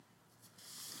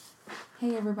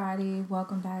Hey everybody,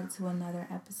 welcome back to another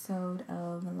episode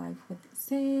of Life with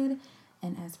Sid.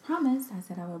 And as promised, I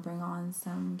said I would bring on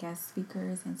some guest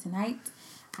speakers. And tonight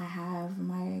I have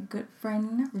my good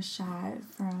friend Rashad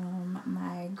from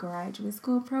my graduate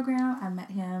school program. I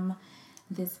met him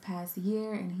this past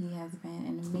year and he has been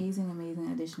an amazing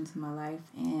addition to my life.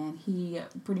 And he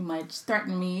pretty much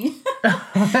threatened me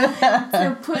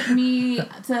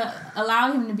to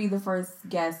allow him to be the first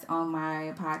guest on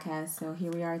my podcast. So here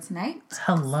we are tonight.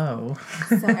 Hello.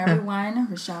 So everyone,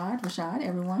 Rashad,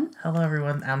 everyone. Hello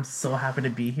everyone. I'm so happy to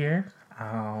be here.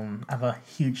 I'm a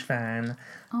huge fan.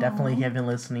 Aww. Definitely have been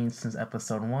listening since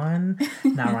episode 1.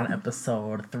 Now we're on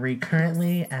episode 3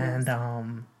 currently, and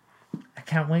I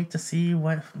can't wait to see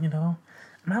what, am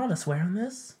I allowed to swear on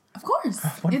this? Of course.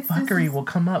 What fuckery will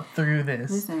come up through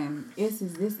this? Listen, this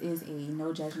is a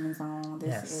no judgment zone.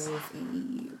 This is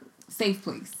a safe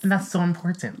place. And that's so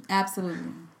important.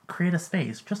 Absolutely. Create a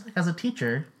space. Just like as a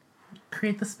teacher,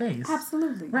 create the space.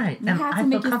 Absolutely. Right. And I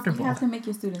feel comfortable. You have to make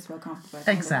your students feel comfortable.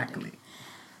 Exactly.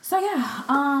 So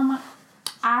yeah,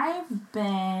 I've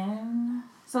been,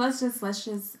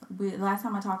 last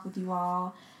time I talked with you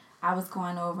all, I was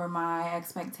going over my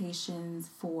expectations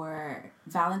for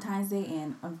Valentine's Day,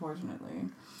 and unfortunately,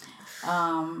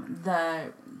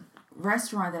 the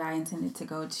restaurant that I intended to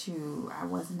go to, I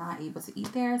was not able to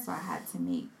eat there, so I had to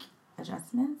make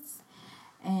adjustments,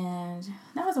 and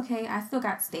that was okay. I still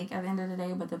got steak at the end of the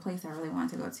day, but the place I really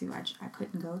wanted to go to, I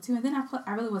couldn't go to, and then I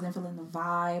really wasn't feeling the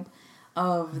vibe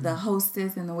of the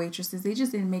hostess and the waitresses. They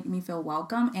just didn't make me feel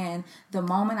welcome, and the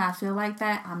moment I feel like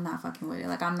that, I'm not fucking with it.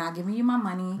 Like, I'm not giving you my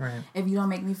money if you don't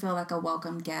make me feel like a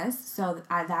welcome guest. So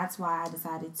that's why I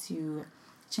decided to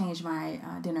change my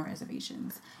dinner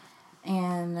reservations.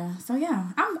 And so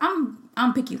yeah,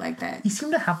 I'm picky like that. You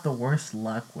seem to have the worst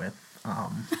luck with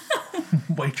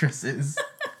waitresses. I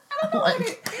don't know what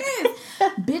it is.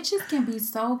 Bitches can be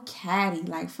so catty,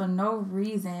 like, for no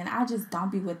reason. I just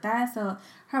don't be with that. So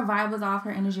her vibe was off,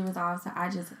 her energy was off, so I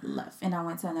just left. And I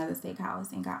went to another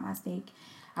steakhouse and got my steak.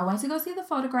 I went to go see The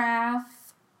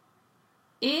Photograph.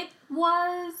 It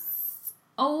was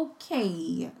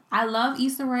okay. I love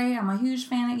Issa Rae. I'm a huge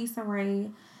fan of Issa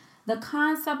Rae. The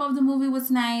concept of the movie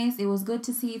was nice. It was good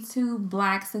to see 2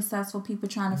 Black successful people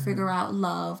trying to figure out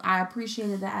love. I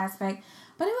appreciated the aspect.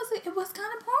 But it was kind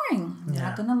of boring. Yeah.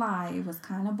 Not gonna lie, it was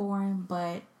kind of boring,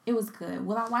 but it was good.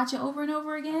 Will I watch it over and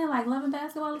over again, like Love and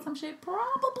Basketball or some shit?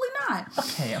 Probably not.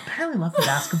 Okay, apparently Love and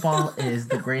Basketball is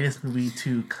the greatest movie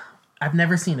to... I've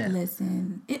never seen it.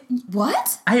 Listen,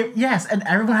 what? Yes, and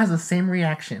everyone has the same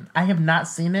reaction. I have not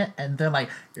seen it, and they're like,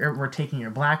 we're taking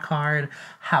your black card.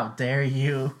 How dare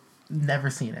you? Never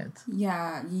seen it.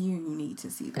 Yeah, you need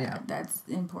to see that. Yeah. That's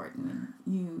important.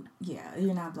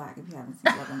 You're not Black if you haven't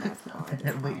seen Love and Basketball.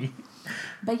 Apparently.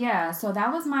 But yeah, so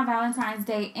that was my Valentine's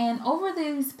Day. And over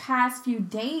these past few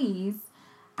days,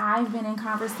 I've been in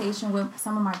conversation with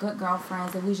some of my good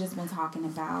girlfriends, and we've just been talking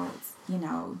about,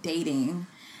 dating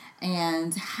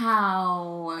and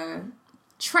how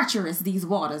treacherous these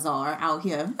waters are out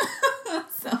here.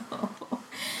 So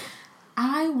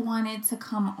I wanted to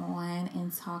come on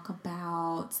and talk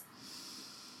about,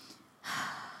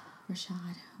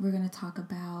 Rashad, we're going to talk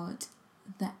about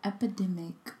the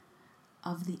epidemic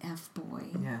of the F Boy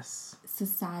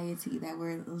society that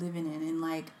we're living in. And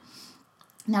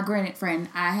now granted, friend,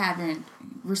 I haven't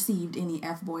received any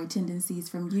F Boy tendencies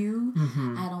from you.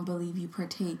 Mm-hmm. I don't believe you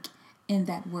partake in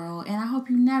that world. And I hope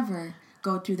you never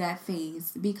go through that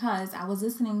phase, because I was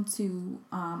listening to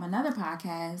another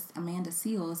podcast, Amanda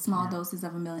Seales, Small Doses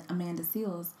of Amanda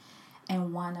Seales,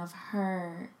 and one of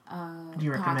her Do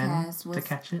you podcasts recommend to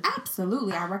catch it?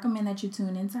 Absolutely. I recommend that you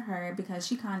tune into her, because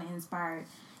she kind of inspired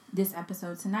this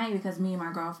episode tonight, because me and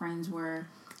my girlfriends were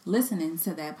listening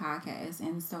to that podcast,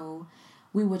 and so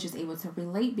we were just able to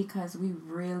relate, because we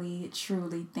really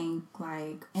truly think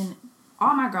and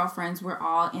all my girlfriends were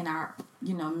all in our,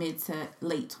 mid to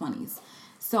late 20s.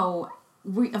 So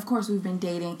we've been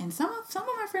dating, and some of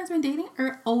my friends been dating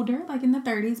older, like in the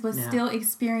 30s, but still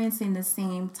experiencing the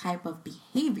same type of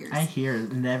behaviors. I hear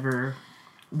never.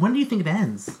 When do you think it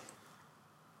ends?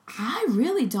 I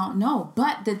really don't know.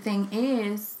 But the thing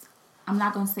is, I'm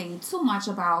not going to say too much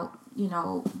about,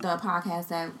 the podcast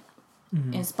that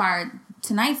inspired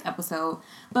tonight's episode.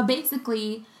 But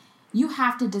basically, you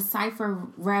have to decipher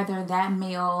whether that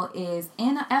male is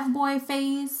in an F-boy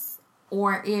phase,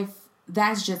 or if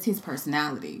that's just his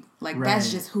personality.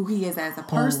 That's just who he is as a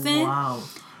person. Oh, wow.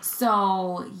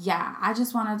 So, yeah,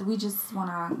 we just want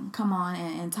to come on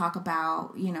and talk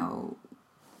about,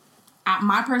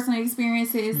 my personal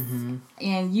experiences,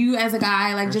 and you as a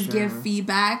guy, just give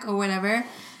feedback or whatever.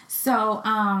 So,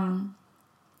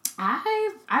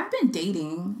 I've been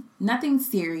dating. Nothing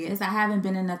serious. I haven't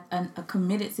been in a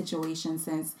committed situation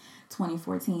since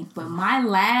 2014. But my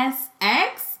last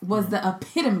ex was the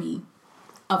epitome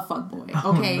of fuckboy.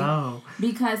 Okay? Oh, no.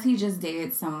 Because he just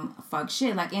did some fuck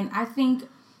shit. Like, and I feel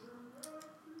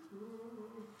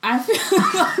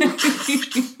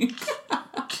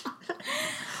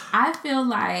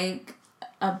like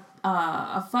a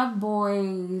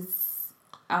fuckboy's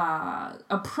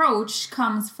approach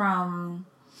comes from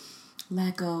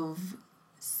lack of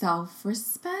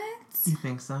self-respect. You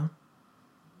think so?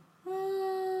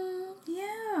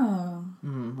 Yeah.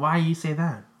 Why you say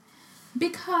that?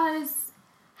 Because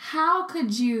how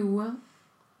could you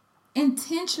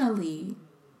intentionally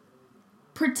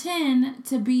pretend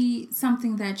to be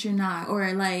something that you're not,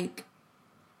 or like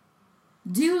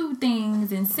do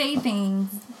things and say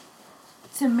things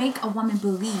to make a woman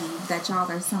believe that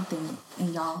y'all are something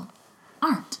and y'all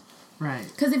aren't? Right.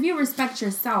 Because if you respect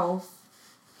yourself,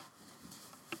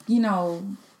 you know,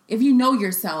 if you know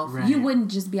yourself, right. you wouldn't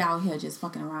just be out here just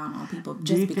fucking around on people just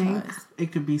do you because. Think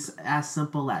it could be as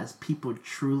simple as people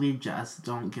truly just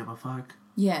don't give a fuck?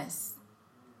 Yes.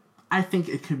 I think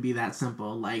it could be that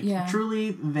simple. Like,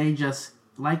 truly, they just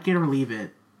like it or leave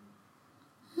it.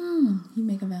 You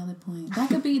make a valid point. That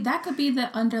could be the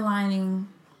underlining.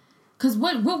 Because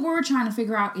what we're trying to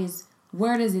figure out is,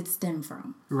 where does it stem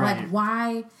from? Right. Like,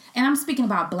 why? And I'm speaking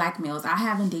about black males. I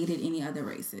haven't dated any other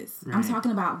races. Right. I'm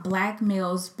talking about black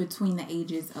males between the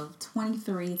ages of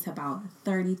 23 to about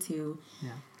 32. Yeah.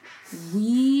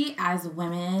 We, as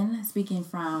women, speaking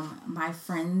from my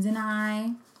friends and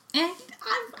I, and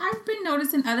I've been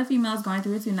noticing other females going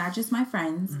through it too, not just my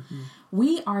friends. Mm-hmm.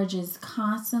 We are just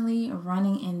constantly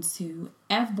running into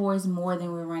F-boys more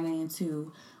than we're running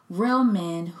into real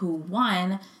men who,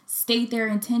 one, state their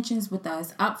intentions with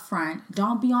us up front,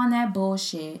 don't be on that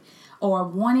bullshit, or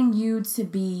wanting you to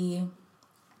be,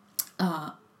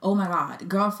 oh my God,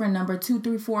 girlfriend number 2,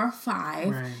 3, 4, 5,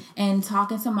 right. and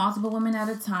talking to multiple women at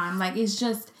a time. Like, it's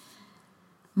just,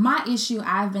 my issue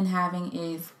I've been having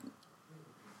is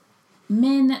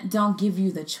men don't give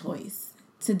you the choice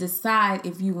to decide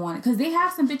if you want it. Because they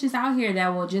have some bitches out here that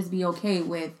will just be okay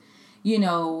with, you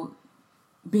know,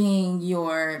 being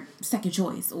your second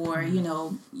choice, or you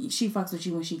know, she fucks with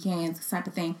you when she can, type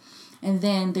of thing. And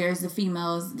then there's the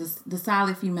females, the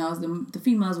solid females, the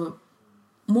females with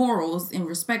morals and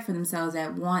respect for themselves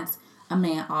that want a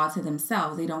man all to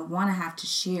themselves. They don't want to have to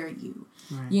share you,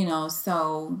 right. You know.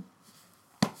 So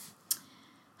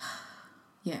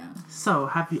yeah. So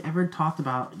have you ever talked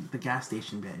about the gas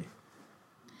station bay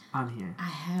on here? I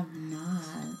have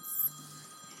not.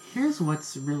 Here's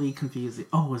what's really confusing.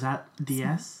 Oh, was that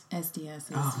DS?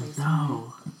 SDS. Oh,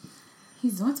 no.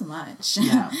 He's doing too much.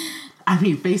 Yeah. I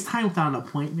mean, FaceTime without an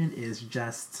appointment is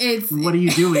just... what are you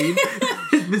doing?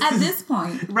 This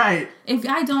point. Right. If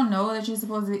I don't know that you're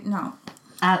supposed to be... No.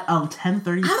 At 10:36? I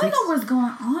don't know what's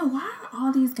going on. Why are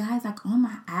all these guys, like, on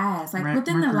my ass? Like,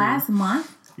 within the last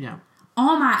month... Yeah.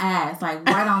 On my ass, like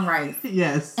white on rice.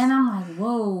 Yes. And I'm like,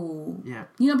 whoa. Yeah.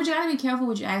 You know, but you gotta be careful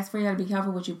what you ask for. You gotta be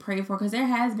careful what you pray for. Because there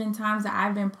has been times that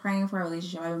I've been praying for a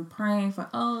relationship. I've been praying for,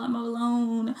 I'm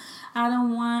alone. I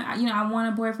don't want, you know, I want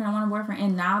a boyfriend.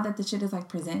 And now that the shit is like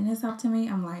presenting itself to me,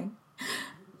 I'm like,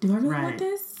 do I really want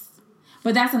this?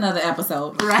 But that's another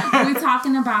episode. Right. We're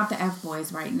talking about the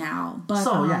F-boys right now. But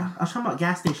so, I was talking about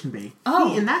gas station bay.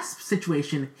 Oh. In that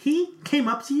situation, he came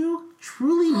up to you,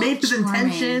 truly made his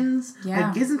intentions. Yeah.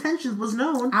 Like, his intentions was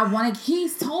known.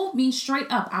 He's told me straight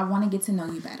up, I want to get to know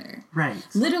you better. Right.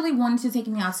 Literally wanted to take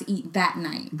me out to eat that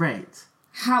night. Right.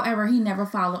 However, he never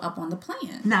followed up on the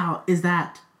plan. Now, is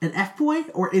that an F-boy,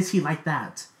 or is he like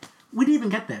that? We didn't even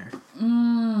get there.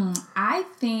 I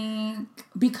think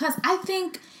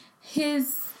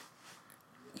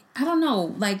I don't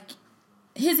know, like,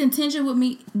 his intention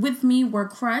with me were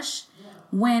crushed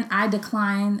when I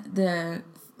declined the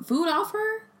food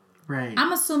offer. Right.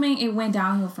 I'm assuming it went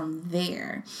downhill from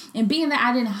there. And being that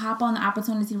I didn't hop on the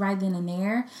opportunity right then and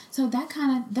there, so that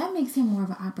makes him more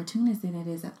of an opportunist than it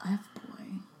is an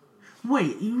F-boy.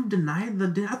 Wait, you denied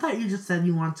I thought you just said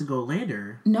you wanted to go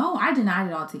later. No, I denied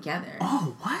it altogether.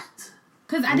 Oh, what?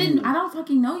 Because I don't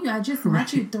fucking know you. I just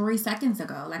met you 3 seconds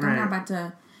ago. Like, I'm not about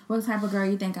to, what type of girl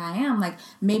you think I am? Like,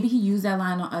 maybe he used that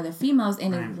line on other females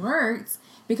and it worked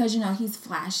because, you know, he's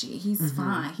flashy. He's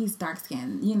fine. He's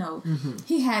dark-skinned. You know,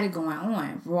 he had it going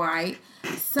on, right?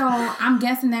 So I'm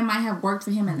guessing that might have worked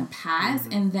for him in the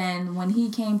past. And then when he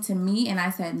came to me and I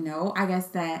said no, I guess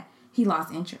that he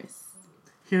lost interest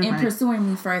in pursuing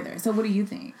me further. So what do you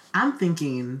think? I'm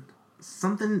thinking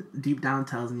something deep down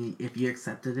tells me if you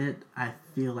accepted it, I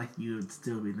feel like you would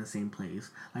still be in the same place.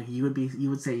 Like you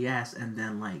would say yes, and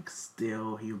then like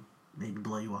still he would maybe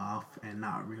blow you off and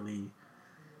not really.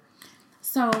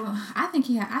 So I think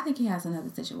he has another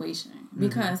situation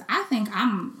because I think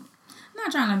I'm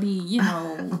not trying to be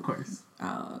of course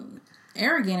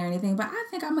arrogant or anything, but I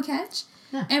think I'm a catch.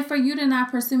 Yeah. And for you to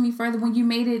not pursue me further when you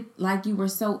made it like you were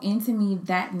so into me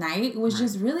that night was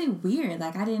just really weird.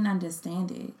 Like I didn't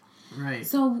understand it. Right.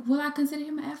 So will I consider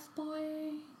him an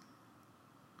F-boy?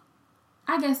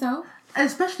 I guess so.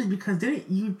 Especially because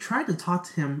you tried to talk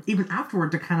to him even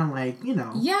afterward to kind of like,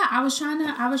 Yeah, I was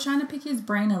trying to pick his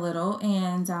brain a little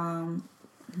and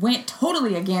went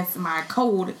totally against my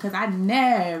code because I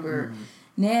never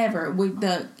with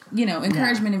the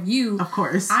encouragement of you, of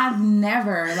course, I've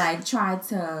never like tried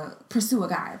to pursue a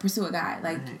guy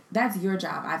like that's your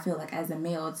job. I feel like as a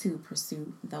male to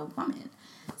pursue the woman.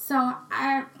 So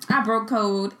I broke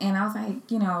code and I was like,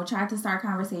 tried to start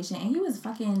conversation and he was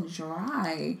fucking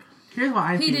dry. Here's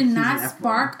why he did not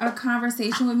spark a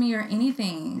conversation with me or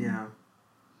anything. Yeah.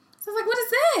 So I was like, what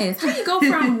is this? How do you go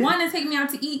from wanting to take me out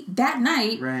to eat that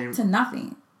night to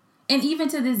nothing? And even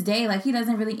to this day, like, he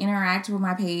doesn't really interact with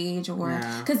my page or...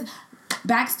 Because,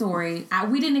 backstory,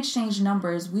 we didn't exchange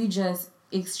numbers. We just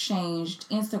exchanged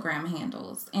Instagram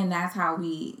handles. And that's how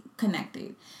we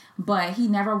connected. But he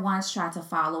never once tried to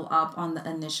follow up on the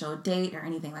initial date or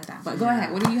anything like that. But go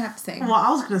ahead. What do you have to say? Well, I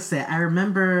was going to say, I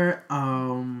remember,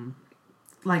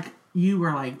 we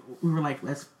were like,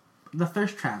 let's... The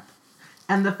thirst trap.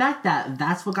 And the fact that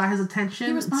that's what got his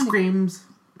attention screams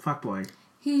fuckboy.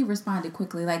 He responded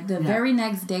quickly. Like, the very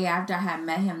next day after I had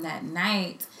met him that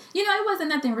night, it wasn't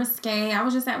nothing risque. I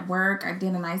was just at work. I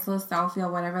did a nice little selfie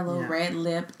or whatever, a little red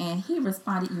lip, and he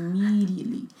responded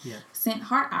immediately. Yeah. Sent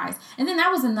heart eyes. And then that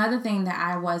was another thing that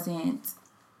I wasn't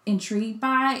intrigued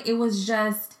by. It was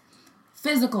just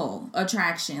physical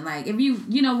attraction. Like, if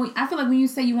I feel like when you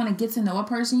say you want to get to know a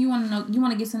person, you want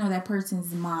to get to know that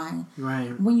person's mind.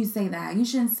 Right. When you say that, you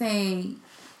shouldn't say,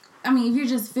 if you're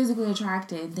just physically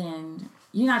attracted, then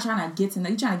you're not trying to get to know,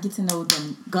 you're trying to get to know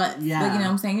them guts. Yeah. Like, you know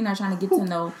what I'm saying? You're not trying to get to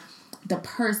know the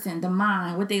person, the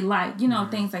mind, what they like,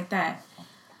 things like that.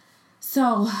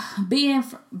 So, being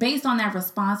based on that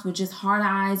response with just hard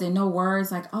eyes and no words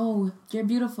like, oh, you're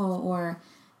beautiful, or,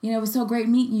 it was so great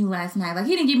meeting you last night. Like,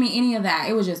 he didn't give me any of that.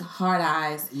 It was just hard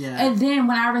eyes. Yeah. And then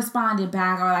when I responded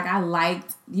back, or like I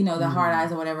liked, the hard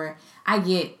eyes or whatever, I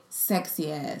get sexy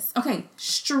ass. Okay,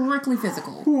 strictly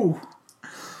physical. Ooh.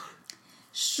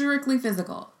 Strictly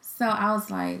physical. So I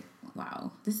was like,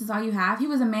 wow, this is all you have? He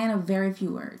was a man of very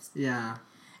few words. Yeah.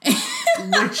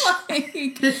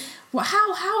 Well,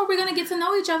 how are we going to get to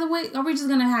know each other? Are we just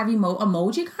going to have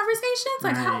emoji conversations?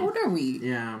 Like, how old are we?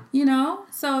 Yeah.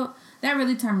 So that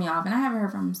really turned me off, and I haven't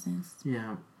heard from him since.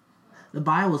 Yeah. The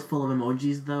bio was full of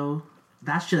emojis, though.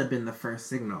 That should have been the first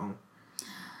signal.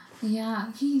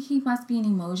 Yeah, he must be an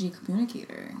emoji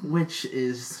communicator. Which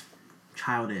is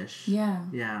childish. Yeah.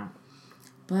 Yeah.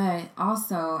 But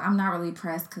also, I'm not really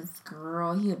pressed because,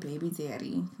 girl, he a baby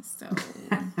daddy. So,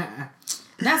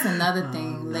 that's another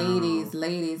thing. No.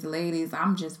 Ladies,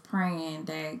 I'm just praying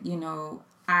that,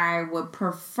 I would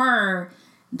prefer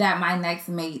that my next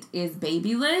mate is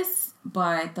babyless.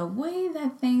 But the way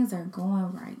that things are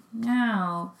going right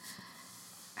now...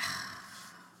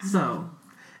 So,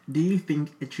 do you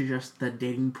think it's just the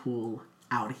dating pool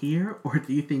out here? Or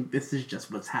do you think this is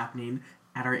just what's happening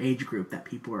at our age group, that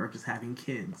people are just having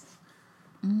kids?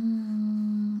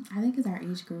 I think it's our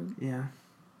age group. Yeah.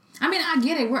 I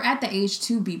get it. We're at the age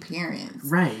to be parents.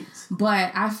 Right.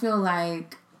 But I feel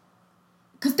like...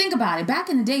 Because think about it. Back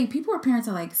in the day, people were parents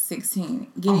at like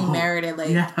 16. Getting married at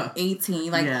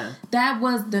 18. That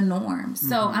was the norm.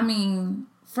 So,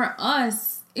 for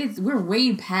us, we're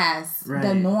way past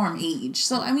the norm age.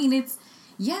 So, it's...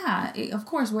 Yeah, of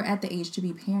course, we're at the age to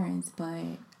be parents.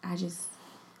 But I just...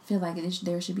 feel like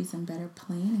there should be some better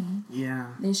planning.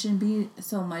 Yeah. There shouldn't be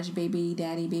so much baby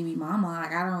daddy, baby mama.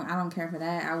 Like, I don't care for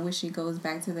that. I wish it goes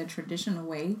back to the traditional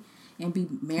way and be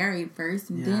married first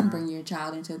and then bring your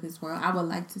child into this world. I would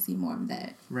like to see more of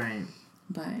that. Right.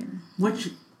 But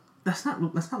that's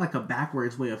not like a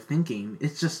backwards way of thinking.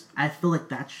 It's just, I feel like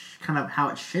that's kind of how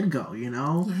it should go,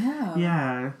 Yeah.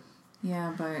 Yeah.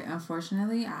 Yeah, but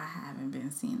unfortunately, I haven't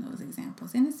been seeing those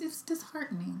examples. And it's just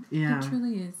disheartening. Yeah. It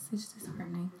truly is. It's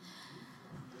disheartening.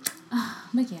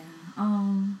 But yeah.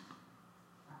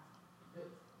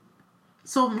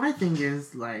 So my thing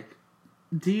is, like,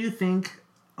 do you think,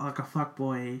 like, a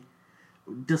fuckboy,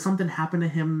 does something happen to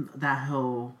him that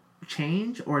he'll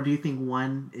change? Or do you think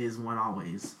one is one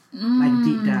always? Like,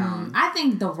 deep down? I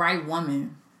think the right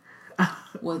woman.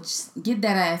 which get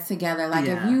that ass together. Like,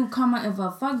 if you come up with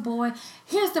a fuck boy,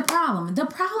 here's the problem. The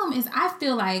problem is, I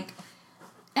feel like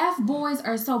F boys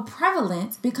are so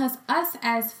prevalent because us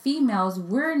as females,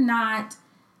 we're not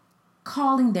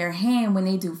calling their hand when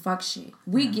they do fuck shit.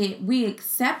 We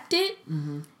accept it.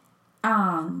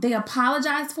 They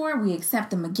apologize for it. We accept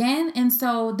them again. And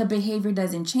so the behavior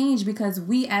doesn't change because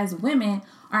we as women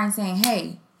aren't saying,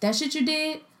 hey, that shit you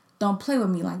did, don't play with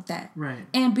me like that. Right.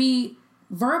 And be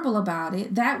verbal about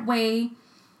it. That way,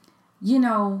 you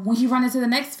know, when you run into the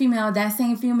next female, that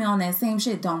same female and that same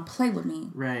shit, don't play with me.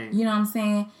 Right. You know what I'm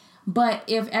saying? But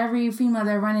if every female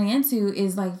they're running into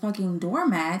is like fucking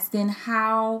doormats, then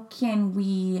how can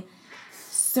we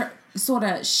sort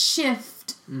of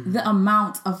shift the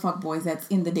amount of fuckboys that's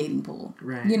in the dating pool?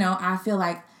 Right. You know, I feel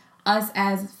like us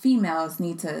as females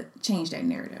need to change that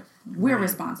narrative. We're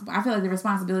responsible. I feel like the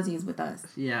responsibility is with us.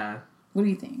 Yeah. What do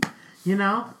you think? You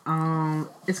know,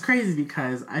 it's crazy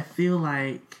because I feel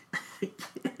like...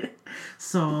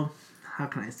 So, how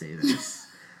can I say this?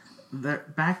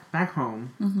 Back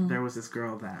home, there was this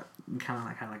girl that we kind of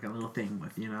like had like a little thing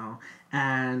with, you know?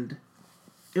 And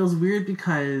it was weird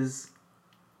because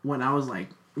when I was like,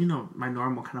 you know, my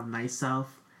normal kind of nice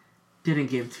self, didn't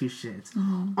give two shits.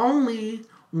 Only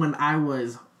when I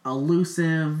was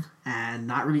elusive and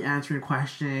not really answering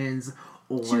questions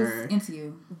or... She was into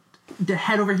you. The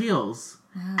head over heels.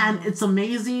 Wow. And it's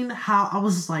amazing how I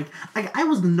was like I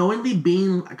was knowingly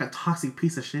being like a toxic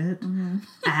piece of shit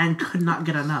and could not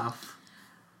get enough.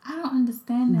 I don't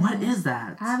understand that. What is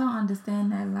that? I don't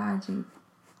understand that logic.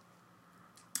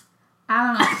 I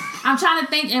don't know. I'm trying to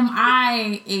think, am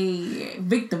I a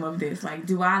victim of this? Like,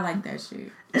 do I like that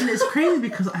shit? And it's crazy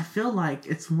because I feel like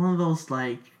it's one of those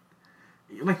like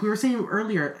we were saying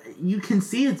earlier, you can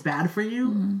see it's bad for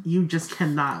you. You just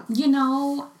cannot. You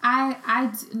know,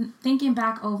 I thinking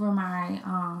back over my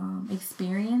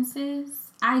experiences,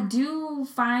 I do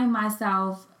find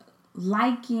myself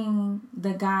liking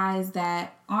the guys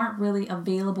that aren't really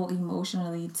available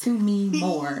emotionally to me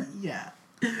more. Yeah.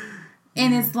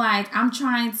 And it's like, I'm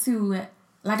trying to,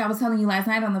 like I was telling you last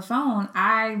night on the phone,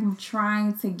 I'm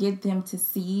trying to get them to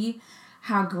see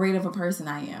how great of a person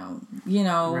I am, you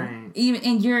know. Right. Even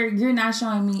and you're not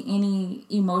showing me any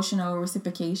emotional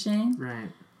reciprocation, right?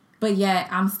 But yet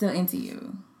I'm still into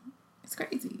you. It's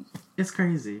crazy. It's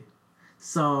crazy.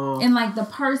 So and like the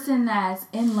person that's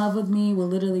in love with me will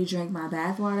literally drink my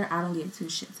bathwater. I don't give two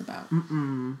shits about.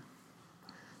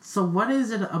 So what is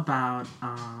it about?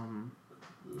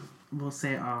 We'll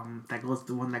say that goes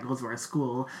the one that goes to our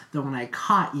school. The one I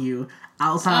caught you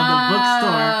outside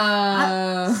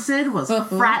of the bookstore. Sid was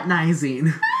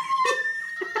fraternizing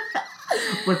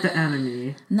with the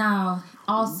enemy. Now,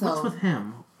 also, what's with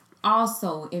him?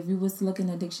 Also, if you was to look in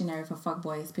the dictionary for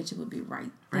fuckboy, his picture would be right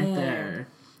there.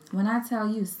 When I tell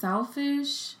you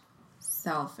selfish.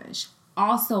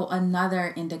 Also,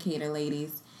 another indicator,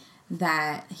 ladies,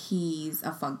 that he's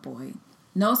a fuckboy.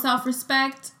 No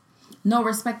self-respect. No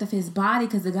respect of his body,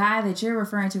 because the guy that you're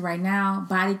referring to right now,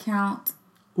 body count,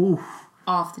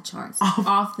 off the charts,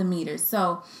 off the meters.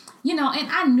 So, you know, and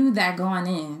I knew that going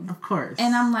in. Of course.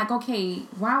 And I'm like, okay,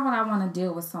 why would I want to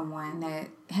deal with someone that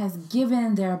has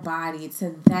given their body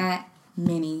to that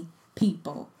many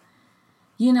people?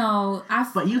 You know,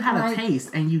 But you had a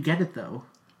taste, and you get it, though.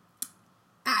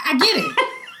 I get it.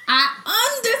 I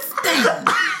understand.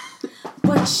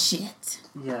 But shit.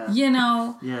 Yeah. You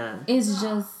know? Yeah. It's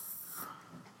just...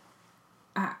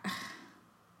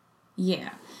 yeah.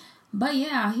 But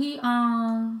yeah, he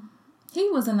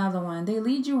was another one. They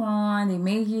lead you on, they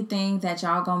make you think that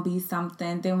y'all gonna be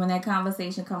something. Then when that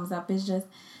conversation comes up, it's just,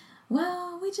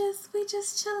 well, we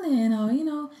just chilling, or you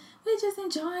know, we just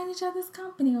enjoying each other's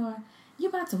company, or you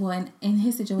about to, well, in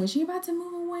his situation, you're about to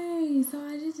move away, so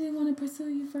I just didn't want to pursue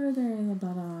you further.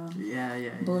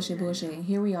 But bullshit.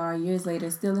 Here we are, years later,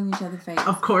 still in each other's face.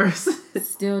 Of course.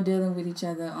 Still dealing with each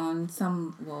other on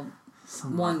some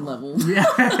level.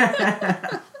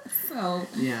 Yeah. So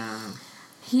yeah,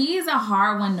 he's a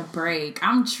hard one to break.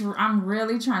 I'm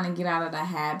really trying to get out of the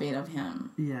habit of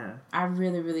him. Yeah, I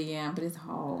really, really am, but it's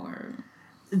hard.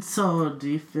 So, do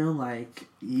you feel like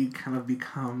you kind of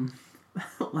become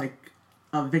like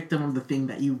a victim of the thing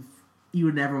that you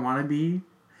would never want to be?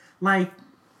 Like,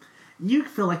 you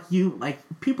feel like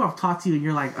people have talked to you and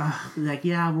you're like,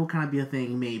 yeah, we'll kind of be a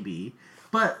thing, maybe.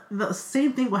 But the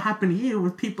same thing will happen to you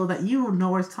with people that you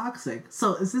know are toxic.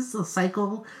 So is this a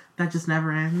cycle that just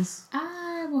never ends?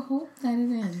 I will hope that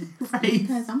it ends. Right.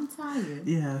 Because I'm tired.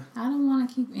 Yeah. I don't want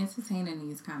to keep entertaining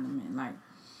these kind of men. Like,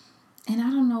 and I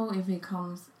don't know if it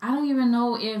comes... I don't even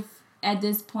know if at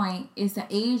this point it's an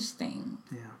age thing.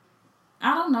 Yeah.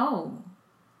 I don't know.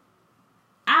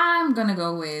 I'm gonna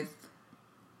go with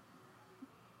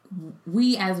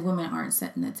we as women aren't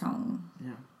setting the tone.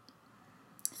 Yeah.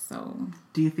 So.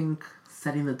 Do you think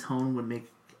setting the tone would make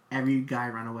every guy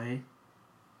run away?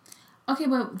 Okay,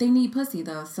 but they need pussy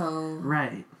though, so.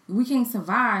 Right. We can't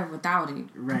survive without it.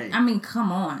 Right. I mean,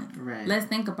 come on. Right. Let's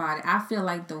think about it. I feel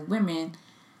like the women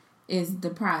is the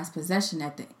prized possession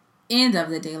at the end of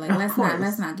the day. Like,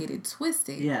 let's not get it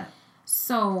twisted. Yeah.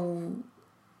 So,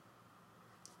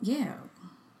 yeah.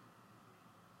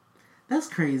 That's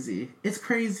crazy. It's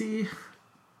crazy.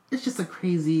 It's just a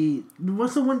crazy...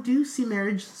 So when do you see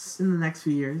marriage in the next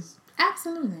few years?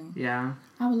 Absolutely. Yeah.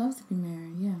 I would love to be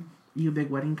married, yeah. You a big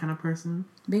wedding kind of person?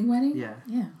 Big wedding? Yeah.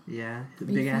 Yeah. Yeah.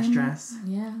 Big ass dress?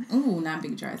 Yeah. Ooh, not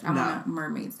big dress. I want a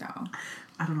mermaid style.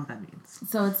 I don't know what that means.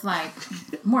 So it's like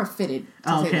more fitted.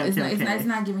 It's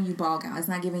not giving you ball gown. It's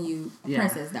not giving you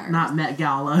princess diaries. Not Met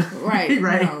Gala. Right.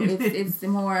 Right. No, it's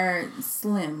more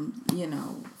slim,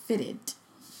 fitted.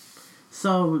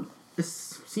 So it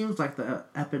seems like the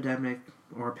epidemic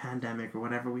or pandemic or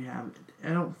whatever we have,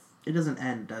 it doesn't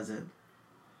end, does it?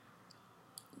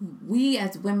 We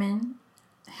as women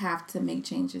have to make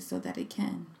changes so that it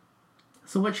can.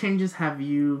 So what changes have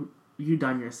you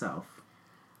done yourself?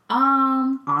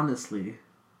 Honestly.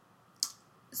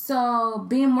 So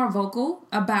being more vocal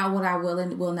about what I will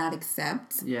and will not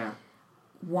accept. Yeah.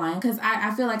 One, because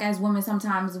I feel like as women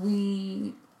sometimes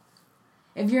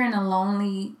if you're in a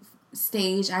lonely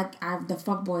stage, the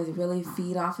fuckboys really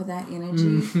feed off of that energy.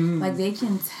 Mm-hmm. Like they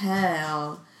can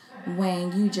tell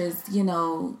when you just,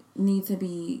 need to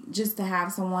be, just to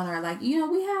have someone, or like,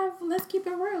 let's keep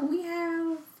it real, we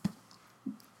have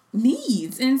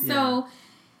needs. And so,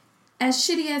 as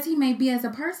shitty as he may be as a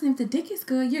person, if the dick is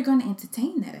good, you're going to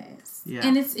entertain that ass. Yeah.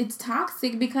 And it's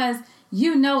toxic because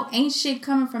ain't shit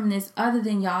coming from this other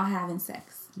than y'all having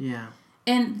sex. Yeah.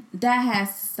 And that has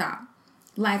to stop.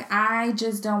 Like, I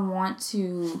just don't want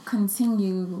to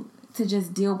continue to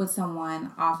just deal with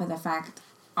someone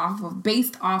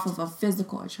based off of a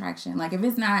physical attraction. Like, if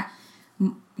it's not,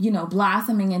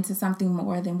 blossoming into something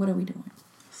more, then what are we doing?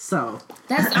 So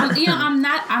that's I'm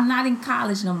not in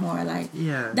college no more. Like,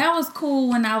 that was cool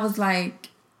when I was like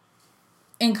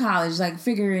in college, like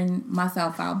figuring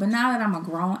myself out. But now that I'm a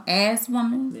grown ass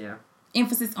woman,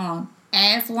 emphasis on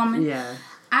ass woman,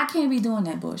 I can't be doing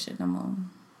that bullshit no more.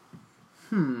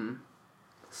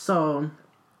 So,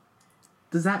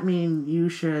 does that mean you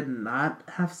should not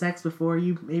have sex before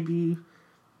you maybe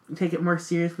take it more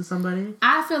serious with somebody?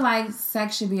 I feel like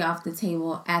sex should be off the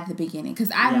table at the beginning.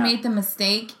 Because I've made the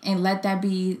mistake and let that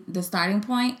be the starting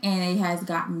point, and it has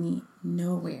gotten me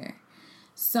nowhere.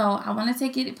 So, I want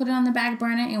to put it on the back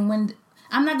burner, and when...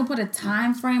 I'm not going to put a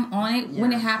time frame on it.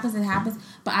 When it happens, it happens.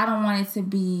 But I don't want it to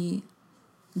be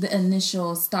the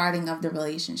initial starting of the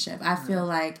relationship. I feel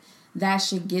like that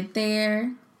should get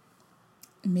there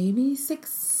maybe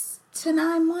 6 to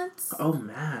 9 months. Oh,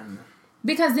 man.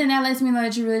 Because then that lets me know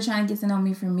that you're really trying to get to know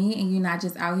me for me and you're not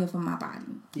just out here for my body.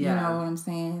 Yeah. You know what I'm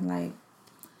saying? Like,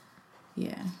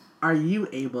 yeah. Are you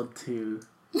able to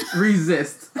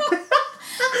resist 6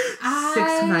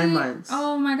 to 9 months?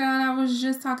 Oh, my God. I was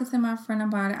just talking to my friend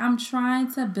about it. I'm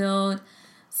trying to build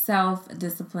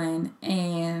self-discipline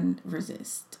and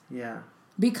resist. Yeah.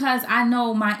 Because I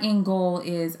know my end goal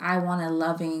is I want a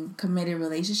loving, committed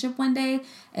relationship one day.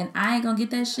 And I ain't going to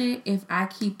get that shit if I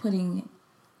keep putting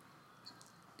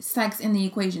sex in the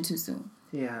equation too soon.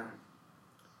 Yeah.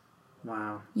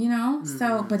 Wow. Mm-hmm.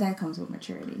 So, but that comes with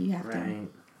maturity. You have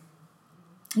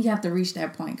to reach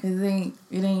that point because it ain't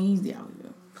easy out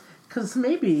here. Because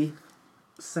maybe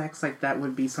sex like that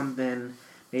would be something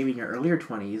maybe in your earlier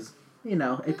 20s.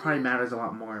 It probably matters a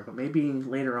lot more. But maybe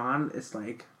later on, it's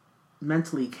like,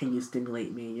 mentally, can you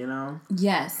stimulate me,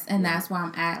 Yes, and that's where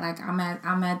I'm at. Like, I'm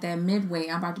at that midway.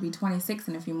 I'm about to be 26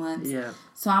 in a few months. Yeah.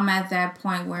 So I'm at that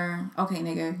point where, okay,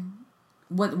 nigga,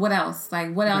 what else?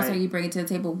 Like, what else are you bringing to the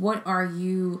table? What are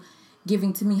you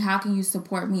giving to me? How can you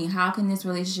support me? How can this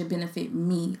relationship benefit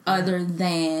me other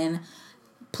than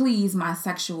please my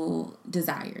sexual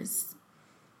desires?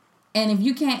 And if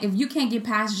you can't get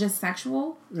past just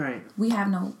sexual, right? We have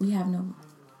no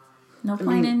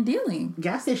point in dealing.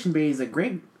 Gas Station Bay is a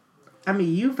great...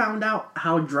 you found out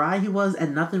how dry he was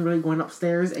and nothing really going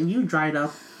upstairs, and you dried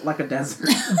up like a desert.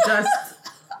 Just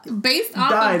based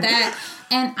off of that.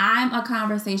 And I'm a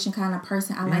conversation kind of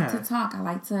person. I like to talk. I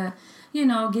like to,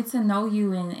 get to know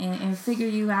you and figure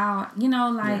you out.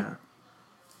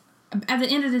 At the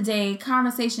end of the day,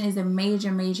 conversation is a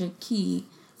major, major key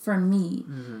for me.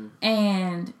 Mm-hmm.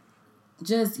 And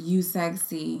just you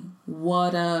sexy.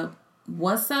 What up?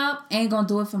 What's up? Ain't gonna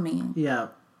do it for me. Yeah.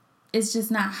 it's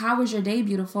just not, how was your day,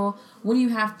 beautiful? What do you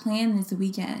have planned this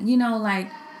weekend? You know, like,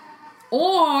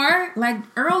 or like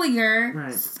earlier,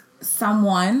 right.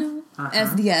 Someone,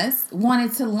 SDS,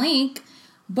 wanted to link,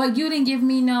 but you didn't give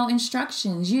me no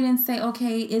instructions. You didn't say,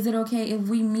 okay, is it okay if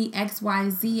we meet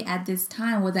XYZ at this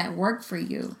time? Will that work for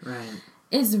you? Right.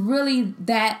 It's really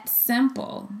that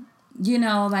simple. You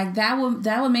know, like that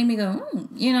would make me go,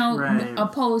 you know, right.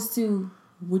 Opposed to,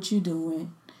 what you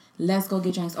doing? Let's go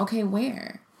get drinks. Okay,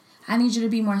 where? I need you to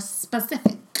be more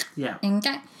specific. Yeah.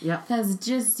 Okay? Yeah. Because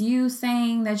just you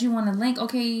saying that you want to link,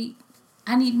 okay,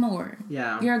 I need more.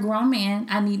 Yeah. You're a grown man.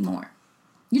 I need more.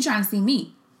 You trying to see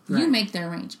me. Right. You make the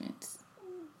arrangements.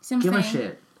 See what I'm saying? Give a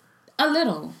shit. A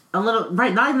little.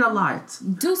 Right, not even a lot.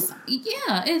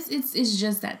 Yeah, it's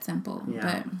just that simple.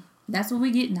 Yeah. But that's what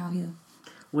we getting out here.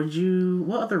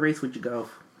 What other race would you go?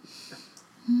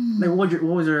 Like, what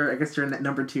was your, I guess your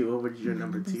number 2. What was your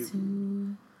number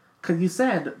 2? Because you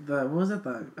said,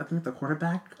 I think the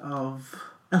quarterback of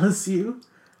LSU.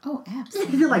 Oh,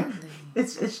 absolutely. You're like,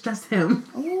 it's just him.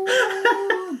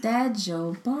 Oh, that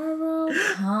Joe Burrow,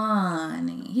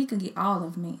 honey. He could get all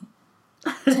of me.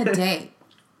 Today.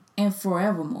 And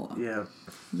forevermore. Yeah.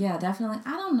 Yeah, definitely.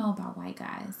 I don't know about white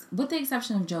guys. With the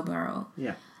exception of Joe Burrow.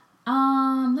 Yeah.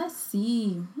 Let's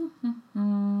see.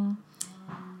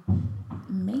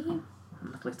 Maybe.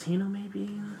 Latino,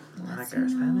 maybe? Like a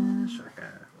Spanish?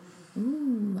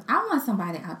 Ooh, I want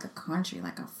somebody out the country,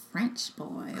 like a French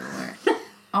boy or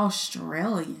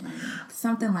Australian,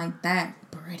 something like that.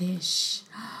 British.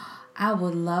 I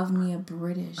would love me a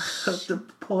British. The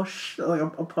posh, like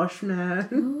a posh man.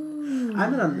 Ooh. I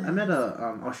met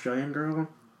a Australian girl.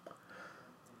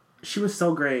 She was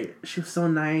so great. She was so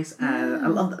nice, and I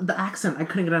love the accent. I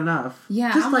couldn't get enough.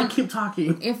 Yeah, just keep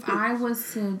talking. If I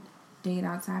was to date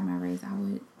outside my race, I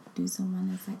would do someone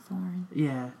that's like foreign.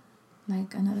 Yeah.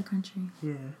 Like another country.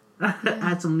 Yeah.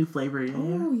 Add some new flavor. Yeah.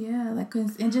 Oh yeah, like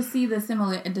and just see the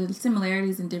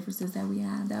similarities and differences that we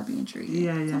have. That'd be intriguing.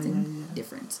 Yeah. Something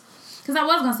different. Because I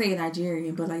was gonna say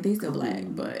Nigerian, but like they still black,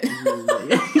 but.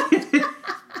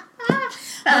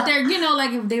 But they're, you know,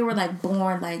 like if they were like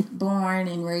born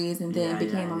and raised and then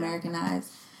became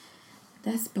Americanized.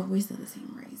 But we're still the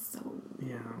same race, so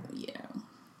yeah.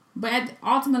 But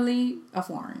ultimately, a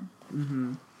foreign.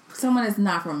 Mm-hmm. Someone that's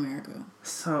not from America.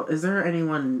 So, is there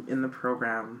anyone in the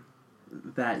program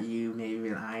that you maybe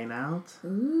been eyeing out?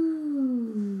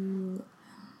 Ooh.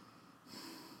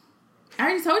 I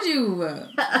already told you.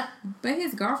 But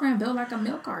his girlfriend built like a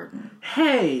milk carton.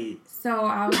 Hey! So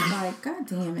I was like, God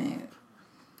damn it.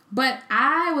 But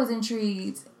I was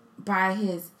intrigued by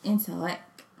his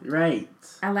intellect. Right.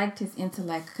 I liked his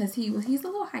intellect because he's a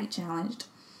little height challenged.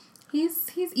 He's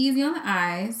easy on the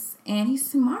eyes and he's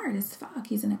smart as fuck.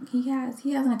 He has an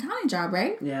accounting job,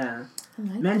 right? Yeah. I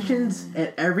like Mentions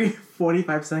it every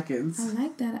 45 seconds. I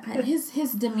like that.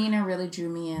 His demeanor really drew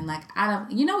me in. Like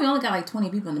we only got like 20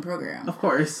 people in the program. Of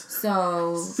course.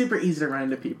 So super easy to run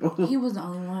into people. He was the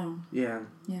only one. Yeah.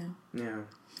 Yeah. Yeah.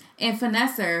 And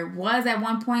Finesser was at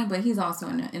one point, but he's also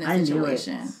in a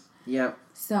situation. I knew it. Yep.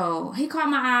 So he caught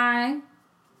my eye.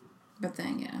 But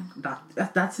then, yeah.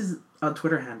 That's his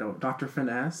Twitter handle, Dr.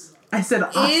 Finesse. I said,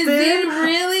 Austin. Is it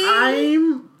really?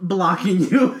 I'm blocking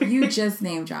you. You just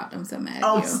name dropped. I'm so mad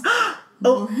at you.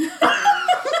 Oh.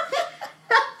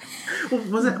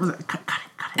 was it? Cut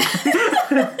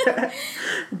it.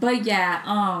 But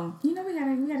yeah, we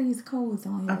gotta use codes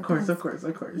on here. Of course.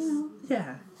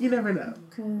 Yeah, you never know.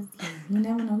 Because you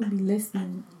never know who be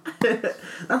listening.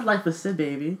 That's life with Sid,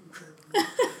 baby.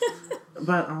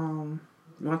 But you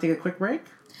want to take a quick break?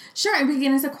 Sure, and we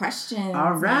get into questions.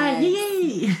 All right,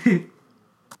 yay!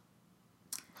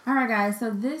 All right, guys. So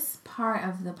this part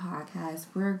of the podcast,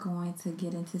 we're going to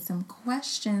get into some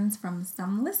questions from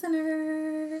some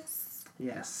listeners.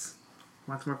 Yes.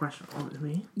 Want some more questions? Oh,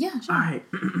 me? Yeah, sure. All right.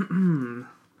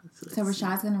 So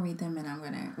Rashad's gonna read them, and I'm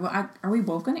gonna. Well, are we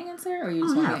both gonna answer, or are you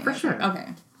just yeah, for sure. Okay.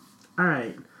 All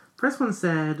right. First one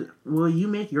said, "Will you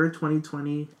make your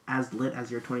 2020 as lit as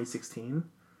your 2016?"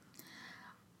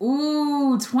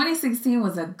 Ooh, 2016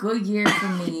 was a good year for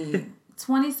me.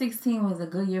 2016 was a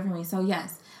good year for me. So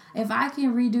yes, if I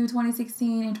can redo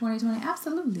 2016 and 2020,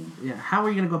 absolutely. Yeah. How are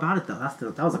you gonna go about it though?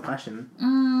 That was a question. How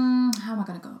am I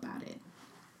gonna go about it?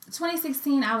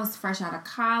 2016, I was fresh out of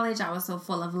college. I was so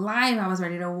full of life. I was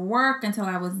ready to work until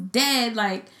I was dead.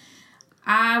 Like,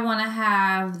 I want to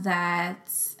have that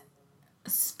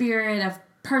spirit of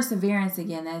perseverance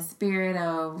again. That spirit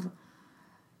of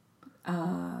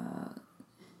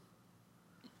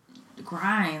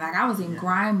grind. Like, I was in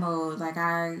grind mode. Like,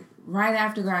 right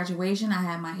after graduation, I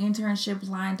had my internships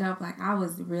lined up. Like, I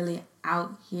was really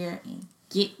out here and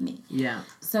getting it. Yeah.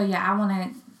 So yeah,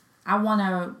 I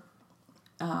wanna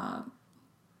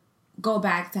go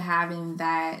back to having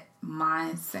that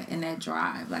mindset and that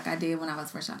drive like I did when I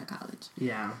was fresh out of college.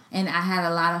 Yeah. And I had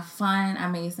a lot of fun. I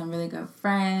made some really good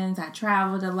friends. I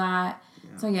traveled a lot.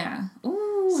 Yeah. So yeah.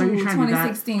 Ooh, so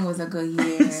 2016 was a good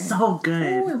year. It's so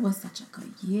good. Ooh, it was such a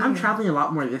good year. I'm traveling a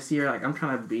lot more this year. Like I'm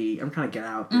trying to get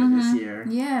out there this year.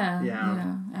 Yeah.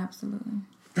 Yeah, absolutely.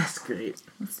 That's great.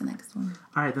 What's the next one?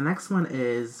 All right, the next one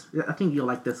is, I think you'll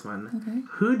like this one. Okay.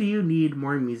 Who do you need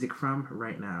more music from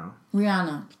right now?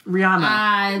 Rihanna.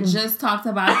 I just talked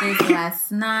about this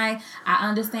last night. I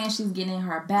understand she's getting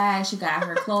her bag. She got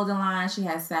her clothing line. She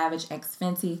has Savage X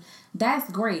Fenty.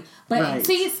 That's great. But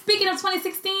see, speaking of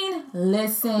 2016,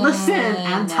 listen,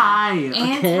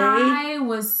 Anti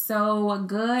was so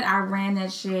good. I ran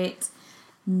that shit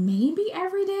maybe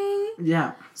every day.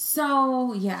 Yeah.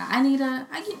 So yeah,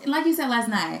 like you said last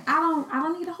night, I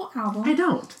don't need a whole album. I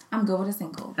don't. I'm good with a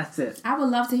single. That's it. I would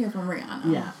love to hear from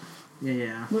Rihanna. Yeah.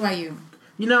 Yeah. What about you?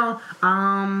 You know,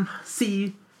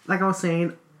 see, like I was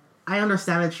saying, I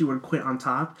understand that she would quit on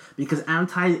top because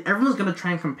everyone's gonna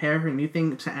try and compare her new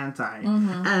thing to Anti,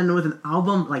 and with an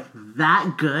album like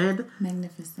that good,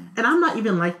 magnificent. And I'm not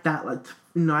even like that. Like,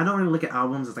 I don't really look at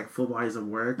albums as like full bodies of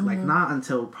work. Like not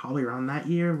until probably around that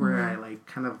year where I like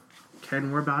kind of cared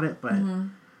more about it. But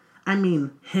I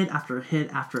mean, hit after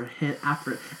hit after hit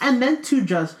after, and then to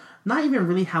just not even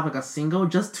really have like a single,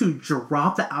 just to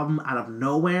drop the album out of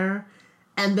nowhere.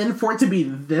 And then for it to be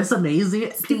this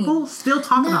amazing, people still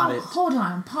talk about it. Hold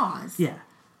on, pause. Yeah.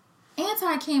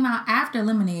 Anti came out after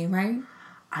Lemonade, right?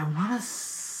 I want to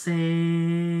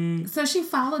say... So she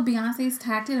followed Beyonce's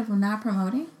tactic of not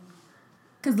promoting?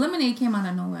 Because Lemonade came out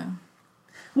of nowhere.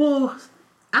 Well,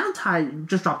 Anti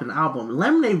just dropped an album.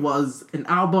 Lemonade was an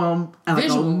album, like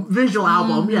a visual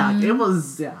album. Yeah, it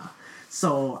was,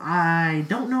 So, I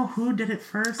don't know who did it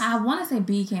first. I want to say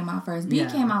B came out first. B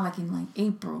came out in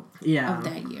April of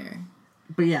that year.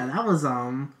 But yeah, that was,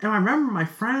 and I remember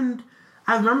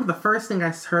the first thing I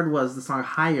heard was the song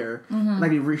Higher.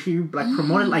 Like, she,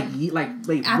 promoted, way months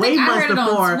before. I heard it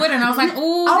on Twitter, and I was like,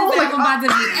 ooh, this album about to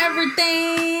be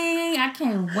everything. I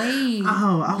can't wait.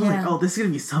 Oh, I was like, this is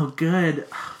going to be so good.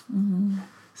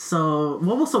 So,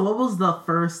 what was the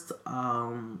first,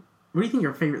 what do you think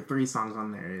your favorite 3 songs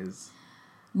on there is?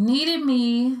 Needed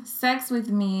Me, Sex With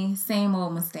Me, Same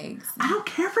Old Mistakes. I don't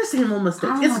care for Same Old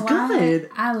Mistakes. It's good.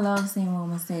 I love Same Old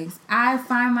Mistakes. I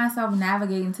find myself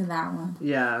navigating to that one.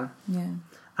 Yeah. Yeah.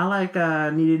 I like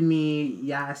Needed Me,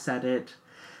 Yeah, I Said It.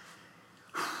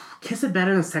 Kiss It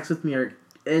Better and Sex With Me are...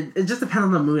 It just depends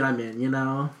on the mood I'm in,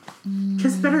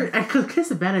 Kiss It Better,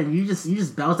 and you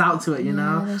just belt out to it,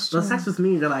 That's true. But Sex With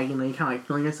Me, they're like, you kind of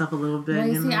feeling yourself a little bit. Well,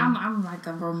 you see, I'm like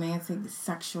a romantic,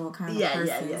 sexual kind of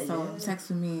person. Yeah. Sex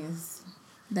With Me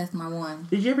that's my one.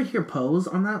 Did you ever hear Pose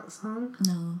on that song?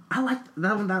 No. I like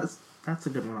that one. That's a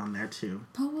good one on there too.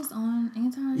 Pose on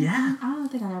Anti? Yeah. I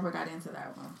don't think I ever got into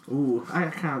that one. Ooh, I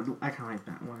kind of like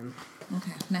that one.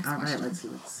 Okay, next question. All right, let's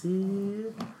see.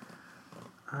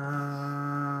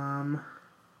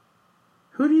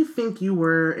 Who do you think you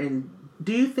were in?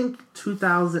 Do you think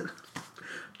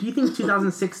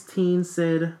 2016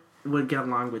 Sid would get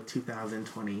along with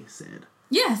 2020 Sid?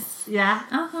 Yes. Yeah.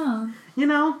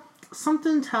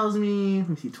 Something tells me. Let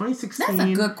me see. 2016. That's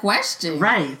a good question.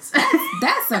 Right.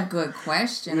 That's a good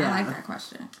question. Yeah. I like that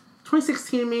question.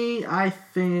 2016 me, I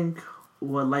think,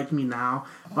 would like me now,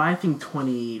 but I think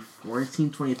 2014,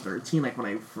 2013, like when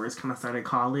I first kind of started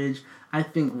college, I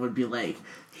think would be like,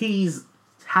 he's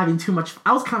having too much...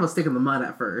 I was kind of a stick in the mud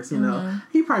at first,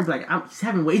 He'd probably be like, he's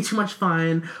having way too much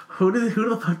fun. Who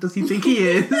the fuck does he think he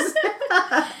is?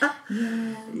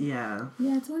 Yeah.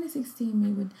 Yeah, 2016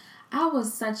 me would... I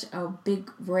was such a big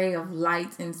ray of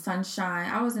light and sunshine.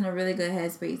 I was in a really good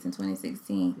headspace in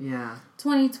 2016. Yeah.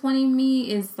 2020 me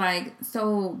is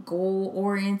so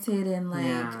goal-oriented and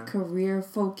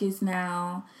career-focused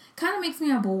now. Kind of makes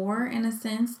me a bore in a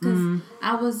sense because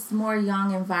I was more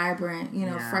young and vibrant,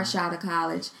 fresh out of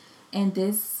college. And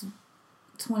this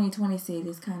 2020 Sid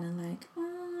is kind of like,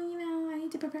 I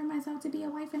need to prepare myself to be a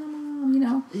wife and a mom,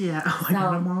 Yeah, and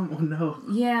a mom? Oh, no.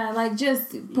 Yeah,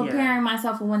 just preparing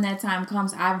myself for when that time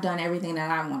comes. I've done everything that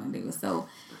I want to do. So,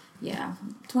 yeah,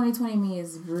 2020 me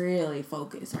is really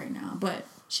focused right now. But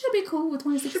she'll be cool with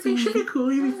 2016. Should be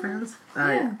cool. You'll be friends. All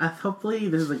right. Hopefully,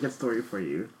 this is a good story for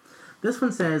you. This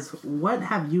one says, what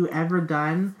have you ever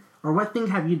done, or what thing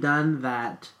have you done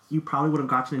that you probably would have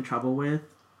gotten in trouble with,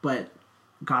 but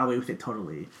got away with it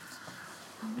totally?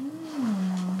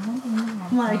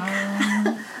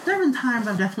 There have been times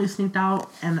I've definitely sneaked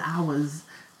out, and I was,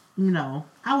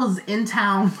 I was in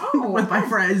town with my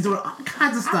friends doing all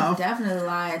kinds of stuff. I definitely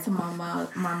lied to my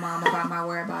mom about my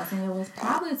whereabouts, and it was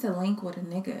probably to link with a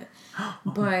nigga.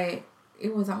 But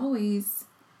it was always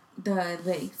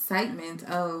the excitement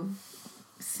of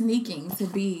sneaking to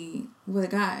be with a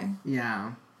guy.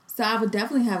 Yeah. So I would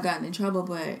definitely have gotten in trouble,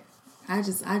 but I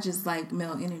just like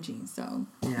male energy, so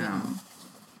yeah.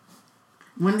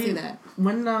 When do you that?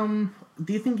 When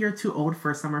do you think you're too old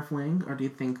for a summer fling, or do you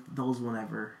think those will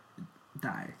never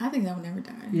die? I think that will never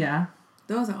die. Yeah.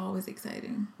 Those are always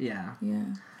exciting. Yeah.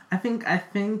 Yeah. I think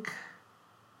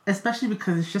especially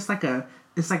because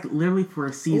it's like literally for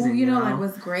a season. Ooh, you know, like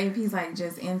what's great if he's like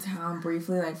just in town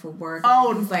briefly, like for work.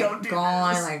 Oh, he's like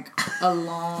gone like a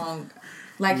long,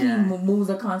 like he moves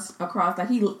across. Like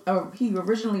he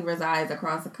originally resides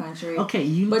across the country.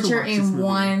 Okay, but you're in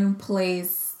one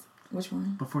place. Which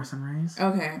one? Before Sunrise.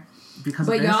 Okay.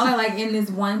 But y'all are like in this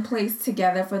one place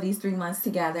together for these 3 months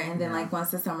together, and then like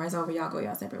once the summer is over, y'all go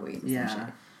y'all separate ways. Yeah.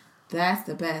 That's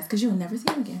the best because you'll never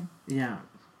see him again. Yeah.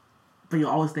 But you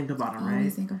always think about him, right?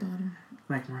 Always think about him.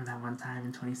 Like, remember that one time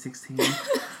in 2016? Yes,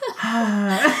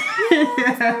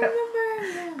 I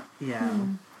remember. Yeah.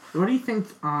 What do you think,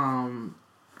 let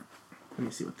me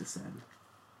see what this said.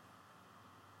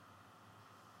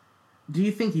 Do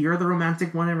you think you're the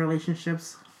romantic one in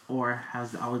relationships, or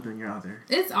has it always been your other?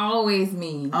 It's always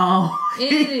me. Oh.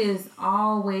 It is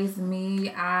always me.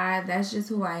 That's just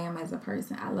who I am as a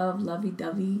person. I love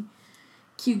lovey-dovey,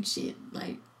 cute shit.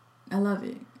 Like, I love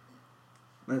it.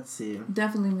 Let's see.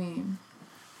 Definitely me.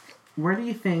 Where do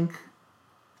you think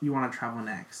you want to travel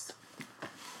next?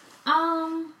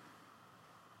 I'm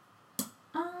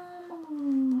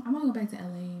gonna go back to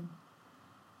LA.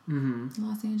 Mm-hmm.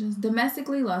 Los Angeles.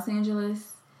 Domestically, Los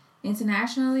Angeles.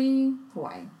 Internationally,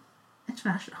 Hawaii.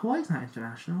 Hawaii's not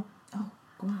international. Oh,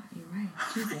 God, you're right.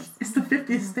 Jesus. It's the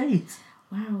 50th state.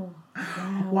 Wow.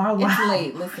 Wow. It's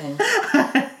late. Listen.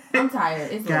 I'm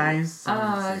tired. It's Guys.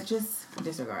 late. Just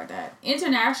disregard that.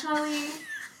 Internationally,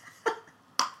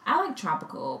 I like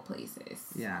tropical places.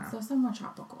 Yeah. So somewhere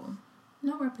tropical.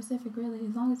 Nowhere Pacific, really,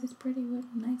 as long as it's pretty with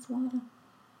nice water.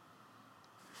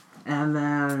 And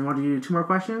then, what do you do? 2 more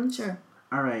questions? Sure.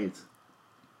 All right.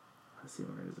 Let's see,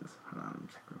 where is this? Hold on, let me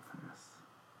check real fast.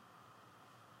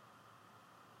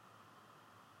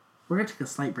 We're going to take a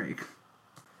slight break.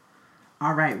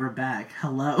 All right, we're back.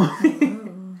 Hello.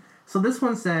 So this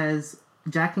one says,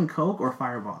 Jack and Coke or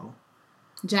Fireball?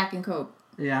 Jack and Coke.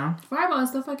 Yeah? Fireball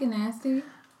is so fucking nasty.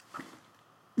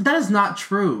 That is not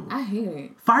true. I hate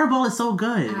it. Fireball is so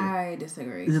good. I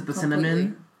disagree. Is it the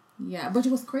cinnamon? Yeah, but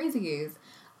what's crazy is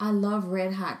I love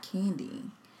red hot candy.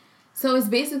 So it's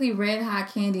basically red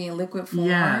hot candy in liquid form.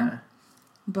 Yeah.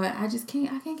 But I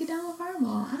can't get down with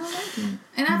Fireball. I don't like it.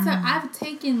 And I've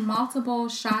taken multiple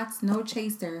shots, no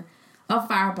chaser, of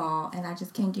Fireball, and I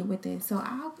just can't get with it. So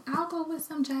I'll go with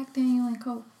some Jack Daniel and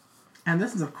Coke. And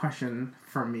this is a question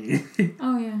for me.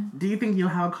 Oh, yeah. Do you think you'll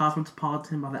have a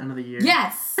Cosmopolitan by the end of the year?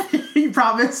 Yes. You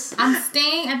promise? I'm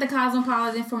staying at the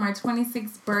Cosmopolitan for my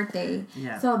 26th birthday.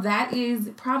 Yeah. So that is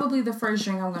probably the first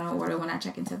drink I'm going to order when I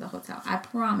check into the hotel. I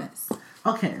promise.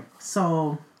 Okay.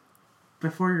 So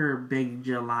before your big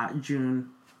June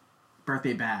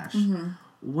birthday bash,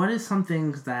 what is some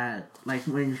things that, like,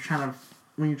 when you're trying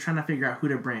to figure out who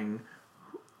to bring,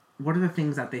 what are the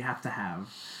things that they have to have?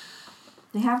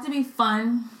 They have to be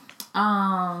fun.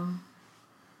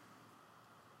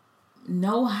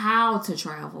 Know how to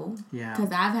travel. Yeah.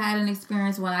 Because I've had an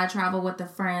experience when I travel with a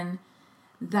friend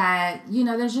that,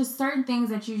 there's just certain things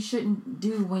that you shouldn't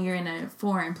do when you're in a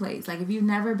foreign place. Like, if you've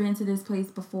never been to this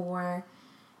place before,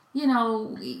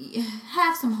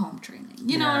 have some home training.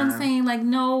 You know what I'm saying? Like,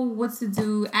 know what to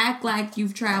do. Act like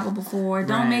you've traveled before.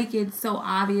 Don't make it so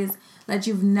obvious that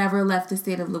you've never left the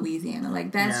state of Louisiana.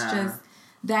 Like, that's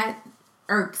that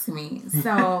irks me.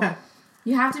 So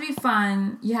you have to be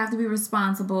fun. You have to be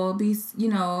responsible. Be,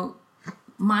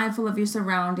 mindful of your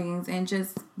surroundings and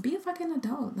just be a fucking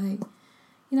adult. Like,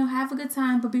 have a good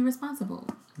time, but be responsible.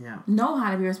 Yeah. Know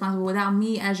how to be responsible without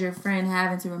me as your friend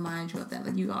having to remind you of that.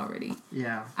 Like, you already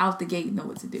out the gate know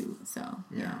what to do. So,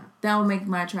 that will make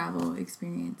my travel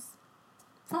experience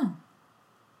fun.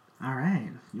 All right.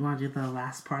 You want to do the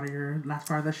last part of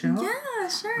the show? Yeah,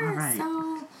 sure. All right.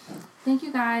 So, thank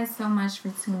you guys so much for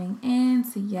tuning in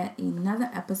to yet another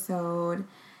episode.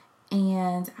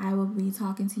 And I will be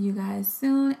talking to you guys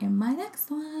soon in my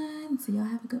next one. So, y'all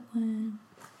have a good one.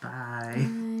 Bye.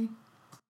 Bye.